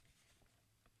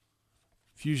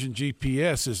 Fusion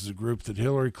GPS is the group that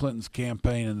Hillary Clinton's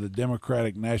campaign and the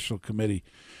Democratic National Committee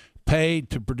paid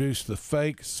to produce the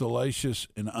fake, salacious,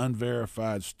 and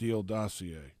unverified Steele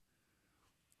dossier.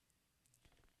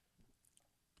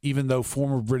 Even though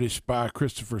former British spy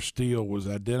Christopher Steele was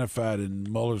identified in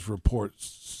Mueller's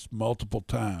reports multiple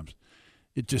times,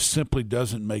 it just simply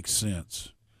doesn't make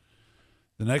sense.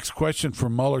 The next question for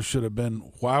Mueller should have been,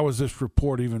 why was this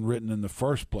report even written in the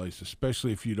first place,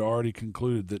 especially if you'd already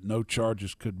concluded that no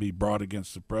charges could be brought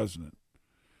against the president?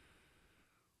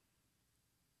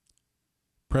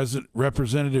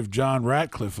 Representative John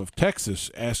Ratcliffe of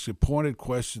Texas asked a pointed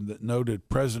question that noted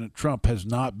President Trump has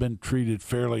not been treated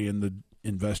fairly in the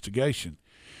investigation.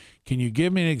 Can you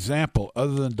give me an example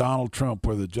other than Donald Trump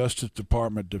where the Justice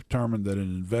Department determined that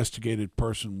an investigated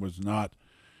person was not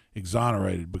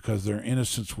exonerated because their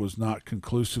innocence was not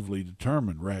conclusively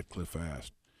determined? Ratcliffe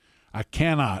asked. I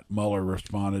cannot, Mueller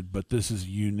responded, but this is a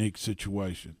unique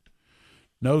situation.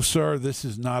 No, sir, this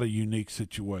is not a unique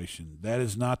situation. That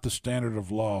is not the standard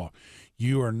of law.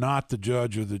 You are not the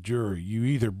judge or the jury. You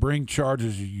either bring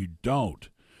charges or you don't.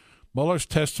 Mueller's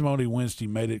testimony Wednesday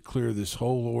made it clear this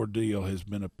whole ordeal has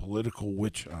been a political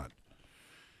witch hunt.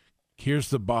 Here's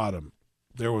the bottom.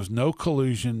 There was no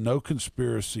collusion, no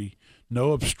conspiracy,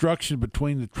 no obstruction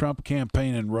between the Trump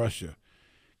campaign and Russia.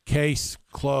 Case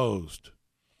closed.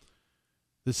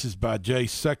 This is by Jay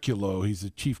Sekulow. He's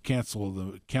the chief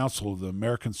counsel of the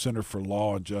American Center for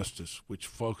Law and Justice, which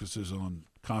focuses on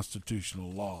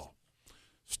constitutional law.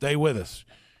 Stay with us.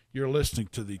 You're listening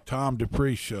to the Tom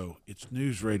Dupree Show. It's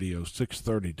News Radio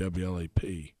 630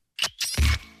 WLAP.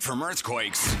 from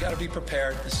earthquakes. You got to be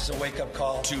prepared. This is a wake-up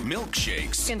call. To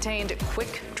milkshakes. Contained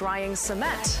quick-drying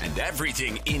cement. And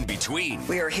everything in between.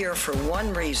 We are here for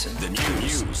one reason. The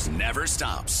news never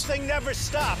stops. Thing never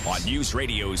stops. On News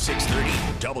Radio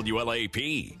 630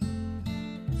 WLAP.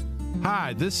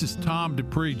 Hi, this is Tom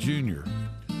Dupree Jr.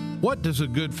 What does a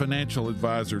good financial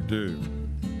advisor do?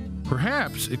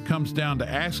 Perhaps it comes down to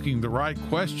asking the right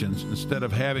questions instead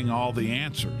of having all the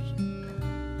answers.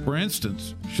 For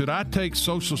instance, should I take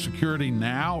Social Security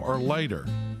now or later?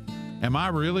 Am I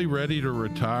really ready to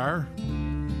retire?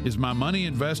 Is my money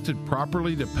invested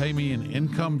properly to pay me an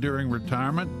income during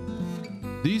retirement?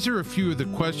 These are a few of the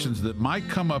questions that might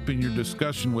come up in your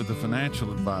discussion with a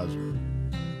financial advisor.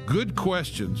 Good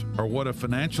questions are what a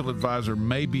financial advisor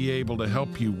may be able to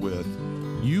help you with.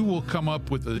 You will come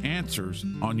up with the answers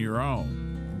on your own.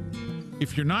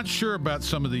 If you're not sure about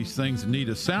some of these things and need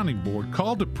a sounding board,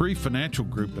 call Dupree Financial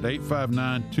Group at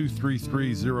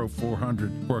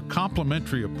 859-233-0400 for a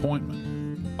complimentary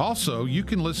appointment. Also, you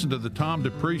can listen to the Tom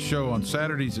Dupree Show on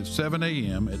Saturdays at 7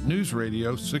 a.m. at News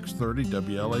Radio 630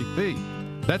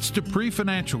 WLAP. That's Dupree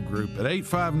Financial Group at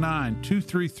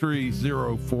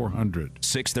 859-233-0400.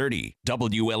 630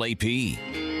 WLAP.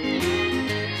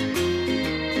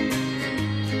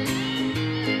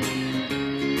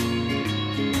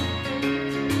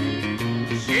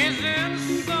 She's in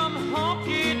some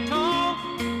honky tonk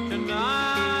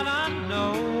tonight, I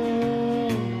know.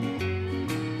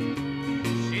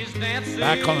 She's dancing.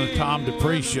 Back on the Tom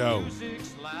Dupree Show.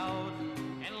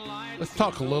 Let's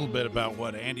talk a little bit about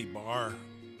what Andy Barr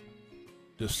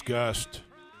discussed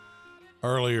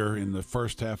earlier in the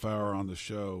first half hour on the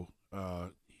show.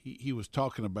 He was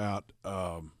talking about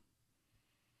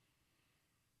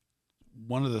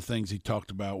one of the things he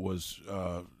talked about was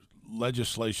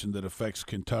legislation that affects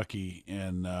Kentucky,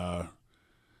 and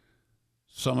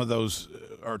some of those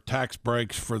are tax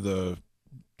breaks for the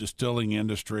distilling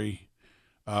industry,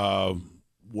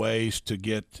 ways to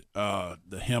get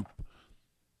the hemp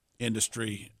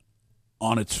industry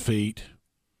on its feet.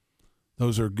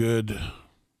 Those are good,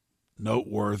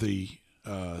 noteworthy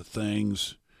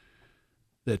things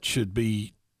that should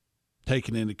be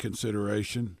taken into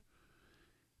consideration.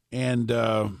 And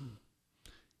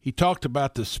he talked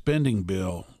about the spending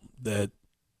bill that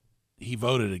he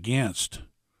voted against.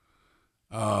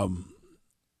 I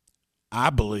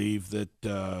believe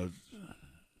that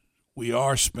we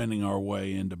are spending our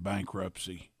way into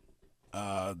bankruptcy.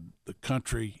 The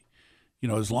country,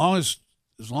 as long as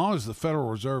the Federal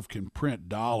Reserve can print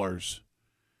dollars,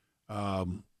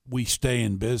 we stay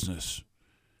in business.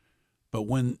 But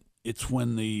when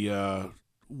the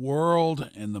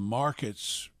world and the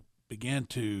markets begin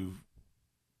to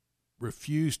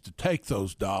refuse to take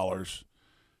those dollars,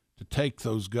 to take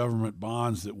those government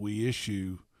bonds that we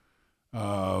issue,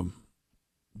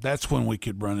 that's when we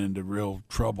could run into real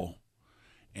trouble.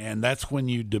 And that's when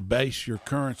you debase your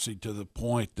currency to the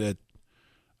point that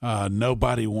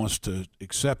nobody wants to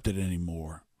accept it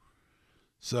anymore.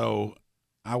 So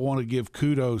I want to give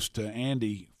kudos to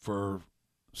Andy for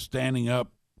standing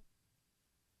up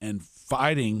and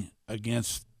fighting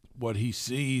against what he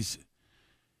sees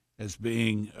as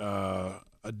being a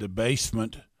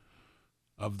debasement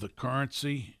of the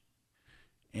currency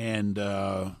and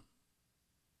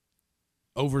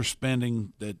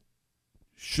overspending that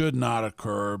should not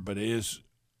occur, but is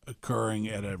occurring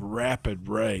at a rapid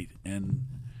rate. And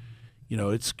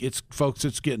it's folks,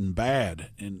 it's getting bad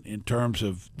in terms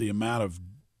of the amount of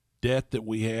debt that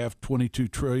we have,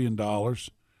 $22 trillion,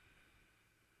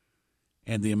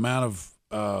 and the amount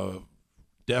of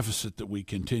deficit that we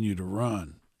continue to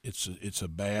run. It's a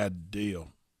bad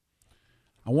deal.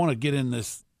 I want to get in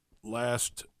this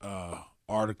last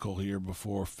article here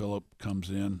before Philip comes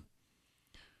in.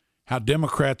 How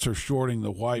Democrats are shorting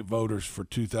the white voters for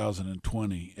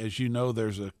 2020. As you know,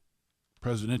 there's a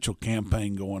presidential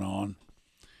campaign going on.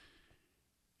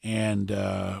 And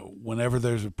whenever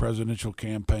there's a presidential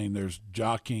campaign, there's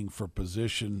jockeying for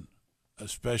position,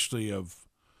 especially of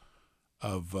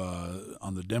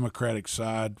on the Democratic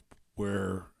side,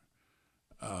 where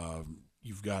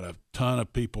you've got a ton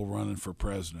of people running for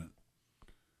president.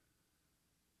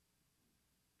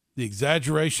 The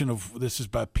exaggeration of this is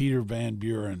by Peter Van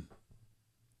Buren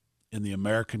in the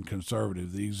American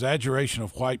Conservative. The exaggeration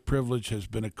of white privilege has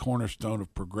been a cornerstone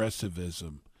of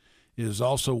progressivism. It is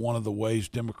also one of the ways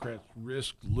Democrats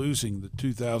risk losing the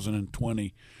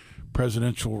 2020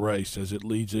 presidential race, as it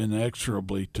leads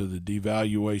inexorably to the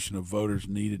devaluation of voters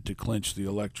needed to clinch the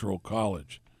Electoral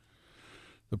College.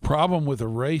 The problem with a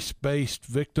race-based,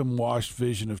 victim-washed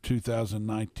vision of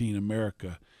 2019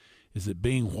 America is that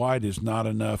being white is not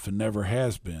enough and never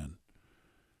has been.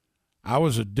 I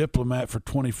was a diplomat for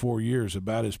 24 years,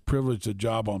 about as privileged a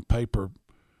job on paper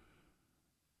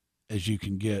as you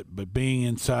can get. But being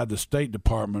inside the State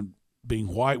Department, being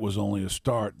white was only a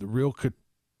start. The real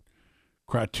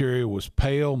criteria was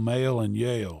pale, male, and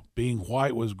Yale. Being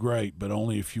white was great, but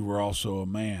only if you were also a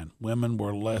man. Women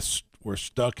were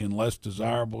stuck in less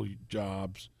desirable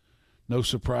jobs. No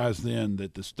surprise then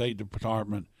that the State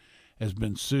Department has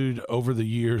been sued over the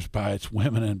years by its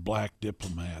women and black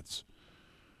diplomats.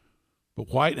 But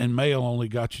white and male only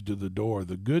got you to the door.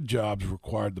 The good jobs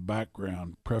required the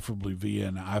background, preferably via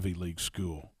an Ivy League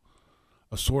school.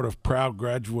 A sort of proud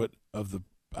graduate of the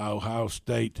Ohio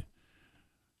State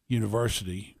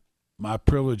University, my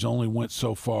privilege only went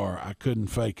so far. I couldn't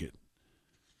fake it.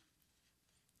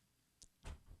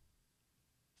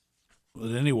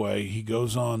 But anyway, he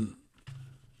goes on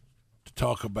to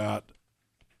talk about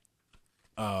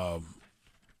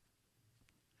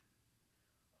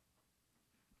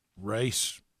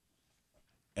race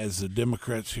as the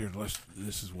Democrats here.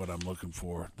 This is what I'm looking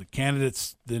for. The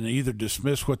candidates then either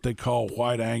dismiss what they call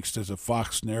white angst as a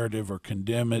Fox narrative or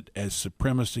condemn it as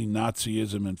supremacy,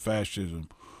 Nazism, and fascism,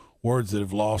 words that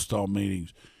have lost all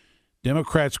meanings.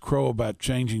 Democrats crow about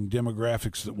changing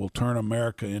demographics that will turn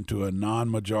America into a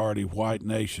non-majority white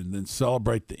nation, then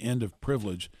celebrate the end of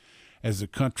privilege as the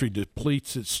country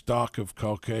depletes its stock of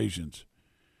Caucasians.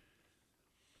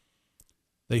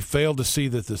 They fail to see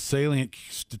that the salient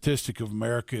statistic of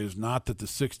America is not that the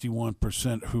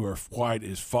 61% who are white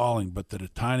is falling, but that a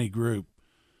tiny group,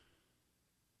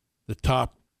 the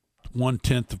top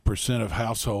 0.1% of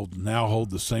households, now hold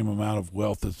the same amount of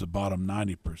wealth as the bottom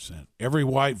 90%. Every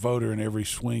white voter in every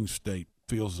swing state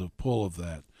feels the pull of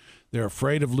that. They're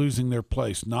afraid of losing their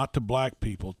place, not to black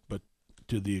people, but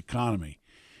to the economy.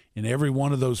 And every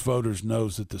one of those voters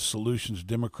knows that the solutions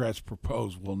Democrats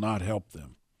propose will not help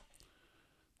them.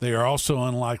 They are also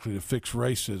unlikely to fix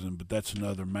racism, but that's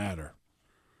another matter.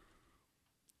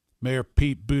 Mayor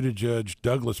Pete Buttigieg's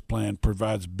Douglas plan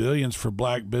provides billions for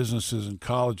black businesses and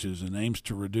colleges and aims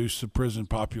to reduce the prison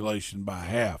population by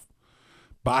half.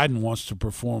 Biden wants to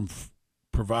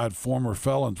provide former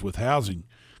felons with housing.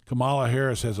 Kamala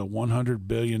Harris has a $100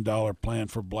 billion plan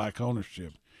for black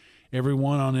ownership.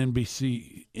 Everyone on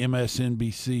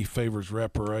MSNBC favors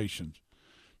reparations.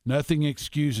 Nothing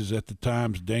excuses at the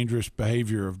times dangerous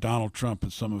behavior of Donald Trump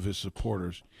and some of his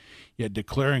supporters, yet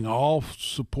declaring all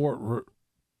supporters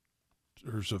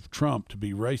of Trump to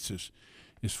be racist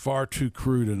is far too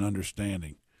crude an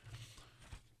understanding.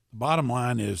 The bottom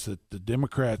line is that the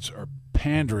Democrats are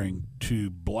pandering to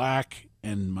black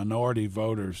and minority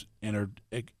voters and are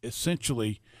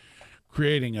essentially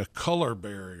creating a color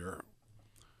barrier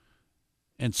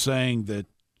and saying that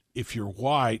if you're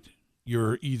white,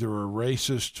 you're either a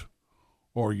racist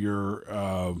or you're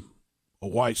a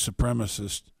white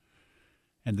supremacist,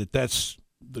 and that's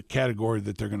the category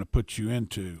that they're going to put you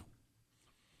into.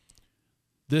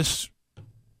 This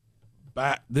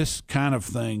kind of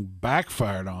thing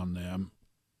backfired on them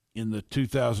in the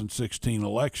 2016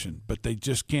 election, but they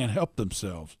just can't help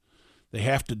themselves. They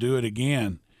have to do it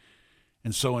again.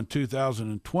 And so in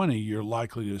 2020, you're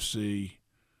likely to see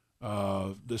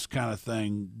this kind of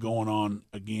thing going on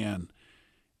again.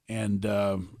 And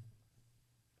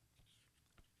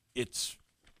it's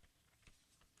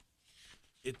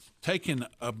taken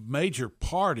a major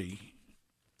party,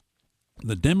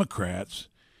 the Democrats,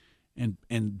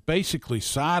 and basically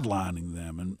sidelining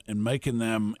them and making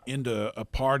them into a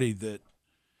party that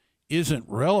isn't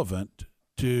relevant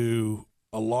to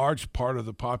a large part of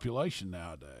the population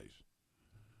nowadays.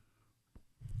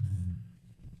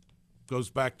 Goes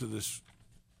back to this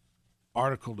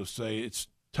article to say it's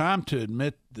time to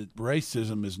admit that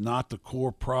racism is not the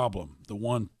core problem, the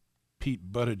one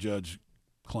Pete Buttigieg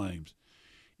claims.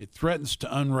 It threatens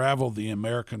to unravel the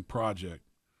American project.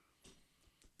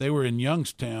 They were in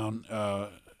Youngstown,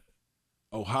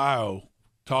 Ohio,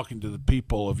 talking to the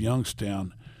people of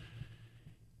Youngstown,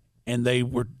 and they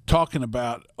were talking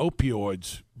about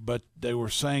opioids, but they were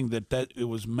saying that it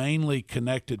was mainly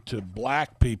connected to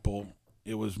black people.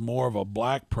 It was more of a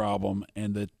black problem,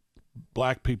 and that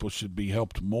black people should be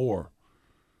helped more.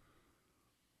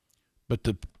 But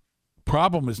the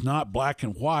problem is not black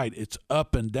and white, it's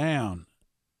up and down.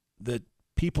 That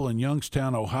people in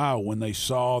Youngstown, Ohio, when they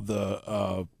saw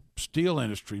the steel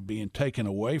industry being taken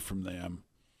away from them,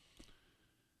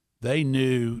 they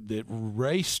knew that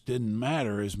race didn't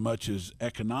matter as much as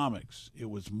economics. It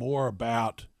was more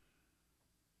about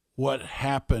what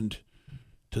happened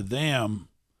to them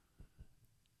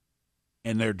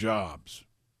and their jobs.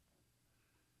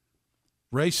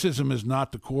 Racism is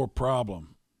not the core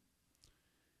problem.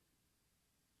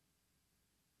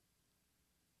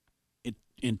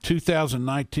 in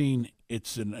 2019,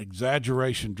 it's an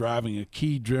exaggeration driving a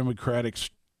key Democratic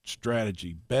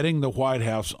strategy, betting the White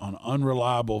House on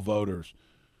unreliable voters.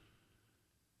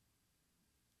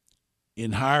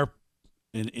 Since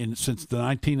the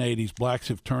 1980s, blacks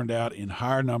have turned out in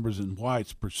higher numbers than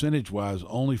whites, percentage-wise,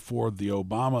 only for the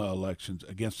Obama elections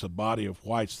against a body of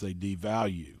whites they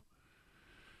devalue.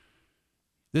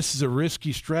 This is a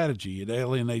risky strategy. It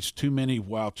alienates too many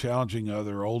while challenging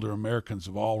other older Americans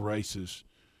of all races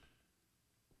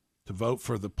to vote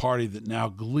for the party that now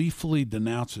gleefully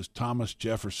denounces Thomas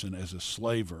Jefferson as a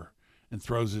slaver and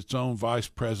throws its own vice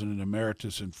president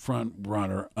emeritus and front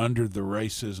runner under the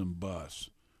racism bus.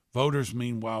 Voters,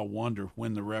 meanwhile, wonder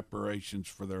when the reparations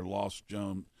for their lost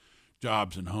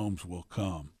jobs and homes will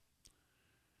come.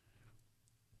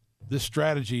 This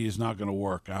strategy is not going to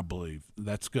work, I believe.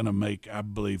 That's going to make, I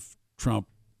believe, Trump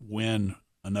win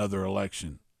another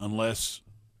election unless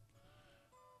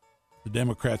the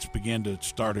Democrats begin to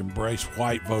start embrace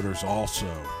white voters also.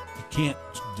 You can't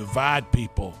divide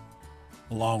people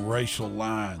along racial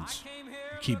lines.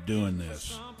 Keep doing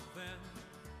this.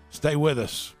 Stay with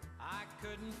us.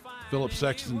 Philip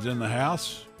Sexton's in the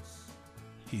house.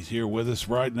 He's here with us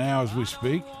right now as we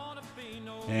speak.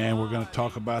 And we're going to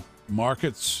talk about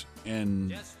markets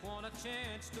and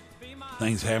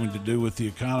things having to do with the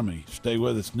economy. Stay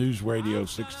with us. News Radio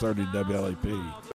 630 WLAP.